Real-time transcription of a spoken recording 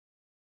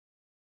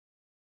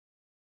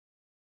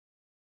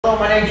Hello,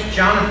 my name's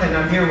Jonathan.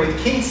 I'm here with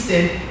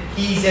Kingston.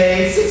 He's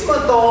a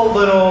 6-month-old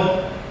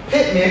little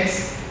pit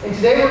mix, and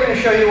today we're going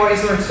to show you what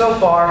he's learned so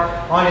far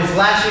on his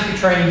last week of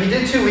training. He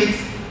did 2 weeks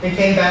and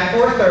came back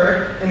for a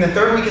third, and the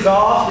third week is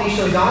all off leash,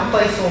 so he's on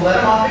place, so we'll let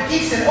him off at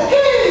Kingston.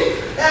 Okay!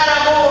 Atta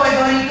boy,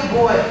 buddy, good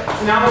boy.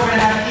 So now we're going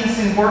to have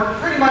Kingston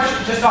work pretty much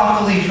just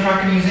off the leash. We're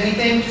not going to use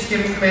anything, just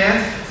give him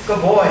commands.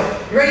 Good boy.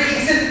 You ready,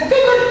 Kingston? Okay,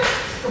 good.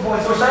 Good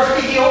boy. So we'll start with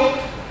the heel.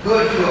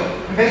 Good heel.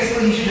 And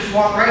basically, he should just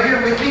walk right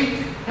here with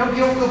me. No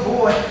heel, good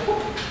boy.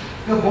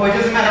 Good boy. It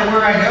doesn't matter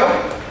where I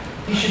go.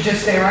 He should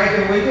just stay right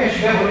here with me. I should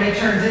be able to make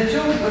turns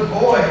into him. Good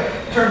boy.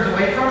 Turns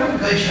away from him.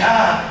 Good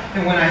job.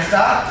 And when I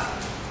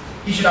stop,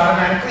 he should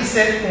automatically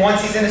sit.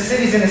 Once he's in a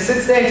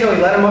sit stay until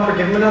we let him up or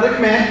give him another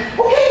command.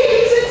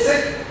 Okay,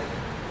 sit.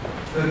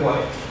 Good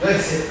boy.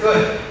 Good sit.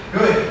 Good.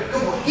 Good.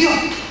 Good boy. Heel.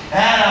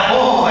 Atta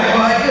boy.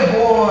 Good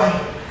boy.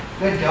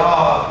 Good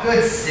dog.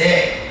 Good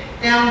sit.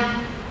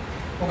 Down.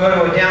 We'll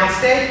go to a down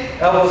stay.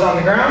 Elbows on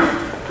the ground.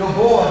 Good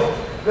boy.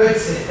 Good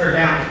sit. Or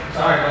down.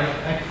 Sorry, buddy.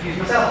 I confused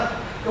myself.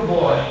 Good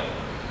boy.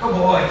 Good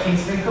boy,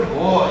 Kingston. Good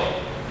boy.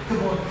 Good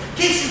boy.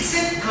 Kingston,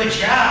 sit. Good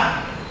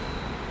job.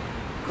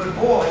 Good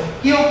boy.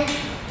 Heel.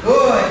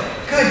 Good.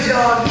 Good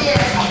job.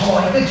 Yeah, my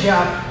boy. Good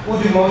job.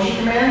 We'll do motion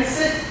commands.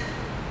 Sit.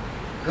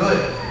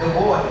 Good. Good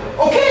boy.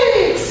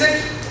 Okay.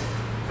 Sit.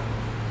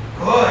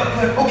 Good.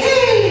 Good.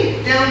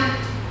 Okay. Down.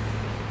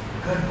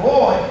 Good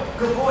boy.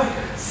 Good boy.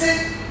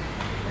 Sit.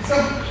 Let's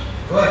go.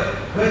 Good.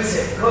 Good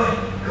sit. Good.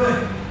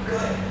 Good.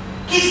 Good.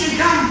 Kingston,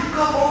 come.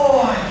 Good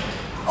boy.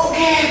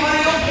 Okay, buddy.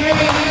 Okay.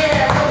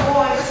 Yeah. Good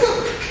boy. Let's go.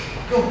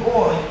 Good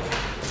boy.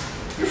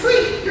 You're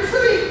free. You're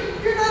free.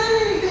 You're not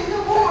in anything.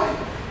 Good boy.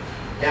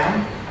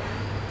 Down.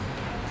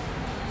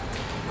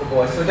 Good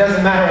boy. So it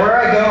doesn't matter where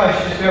I go. I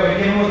should just be able to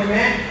give him a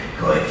command.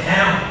 Good.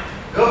 Down.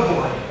 Good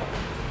boy.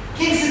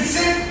 Kingston,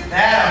 sit.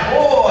 Atta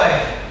boy.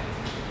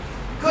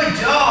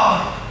 Good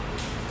dog.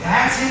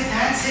 That's it.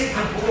 That's it.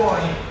 Good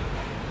boy.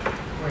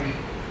 Wait.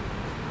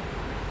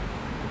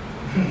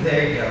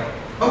 There you go.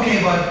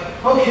 Okay, bud.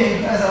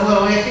 Okay, that's a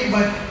little iffy,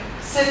 but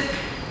sit.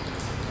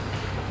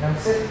 Now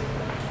sit.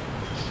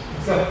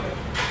 Let's go.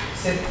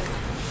 Sit.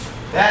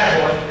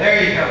 That boy.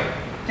 There you go.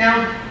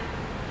 Down.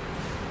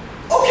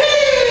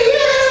 Okay!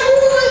 Yeah,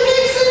 boy,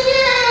 Kingston.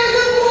 Yeah,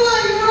 good boy.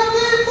 You want up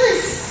there,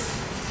 please?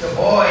 Good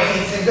boy,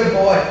 Kingston. Good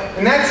boy.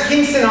 And that's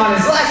Kingston on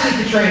his last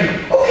week of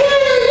training. Okay,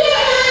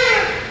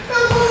 yeah!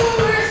 Good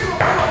boy. Good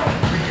boy.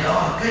 Good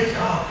dog. Good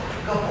dog.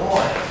 Good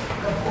boy.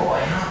 Good boy.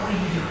 Huh? What are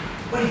you doing?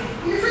 What are you?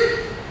 You're free.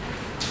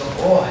 Good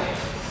boy.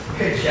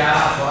 Good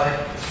job, bud.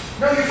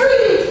 No, you're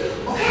free.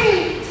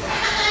 Okay.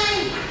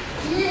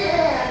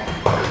 Yeah.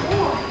 Good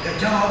boy. Good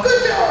dog.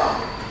 Good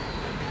dog.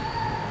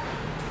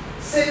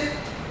 Sit.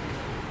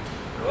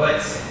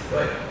 Good. Sit.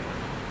 Good.